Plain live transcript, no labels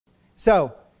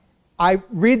So I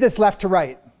read this left to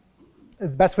right, the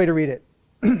best way to read it.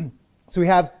 So we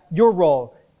have your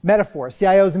role, metaphor.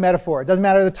 CIO is a metaphor. It doesn't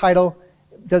matter the title.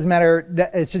 It doesn't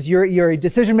matter. It's just you're a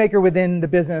decision maker within the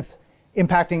business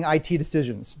impacting IT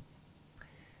decisions.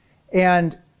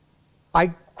 And I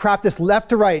craft this left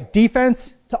to right,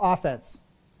 defense to offense.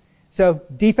 So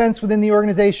defense within the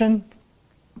organization,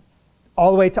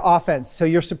 all the way to offense. So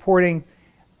you're supporting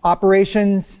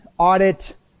operations,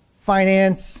 audit,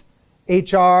 finance,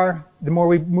 HR. The more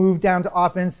we move down to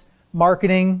offense,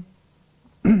 marketing,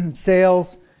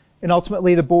 sales, and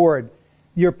ultimately the board.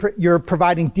 You're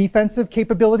providing defensive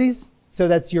capabilities. So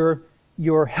that's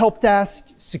your help desk,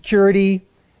 security,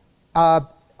 a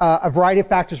variety of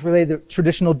factors related to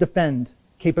traditional defend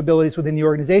capabilities within the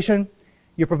organization.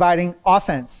 You're providing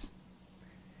offense,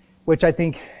 which I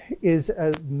think is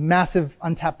a massive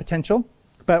untapped potential.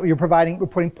 But we're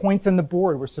putting points on the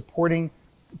board. We're supporting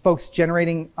folks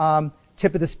generating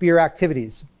tip of the spear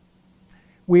activities.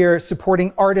 We are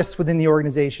supporting artists within the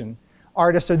organization.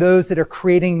 Artists are those that are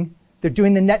creating, they're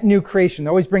doing the net new creation. They're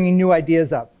always bringing new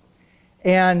ideas up.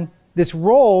 And this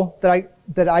role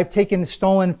that I've taken,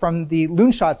 stolen from the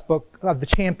Loonshots book of the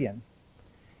champion.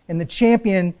 And the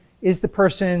champion is the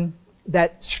person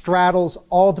that straddles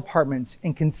all departments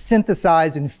and can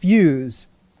synthesize and fuse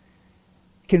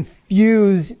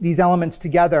these elements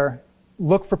together,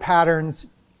 look for patterns,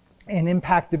 and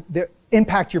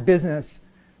impact your business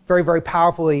very, very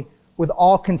powerfully with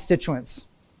all constituents.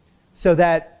 So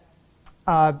that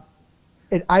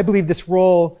I believe this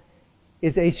role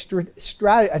is a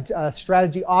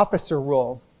strategy officer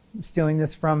role. I'm stealing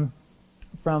this from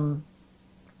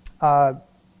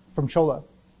Shola.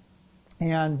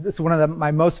 And this is one of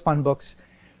my most fun books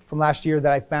from last year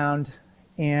that I found,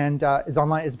 and is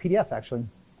online as a PDF, actually.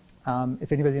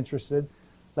 If anybody's interested,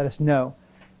 let us know.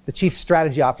 The Chief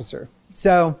Strategy Officer.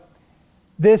 So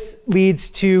this leads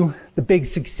to the big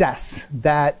success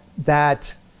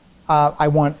that I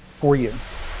want for you.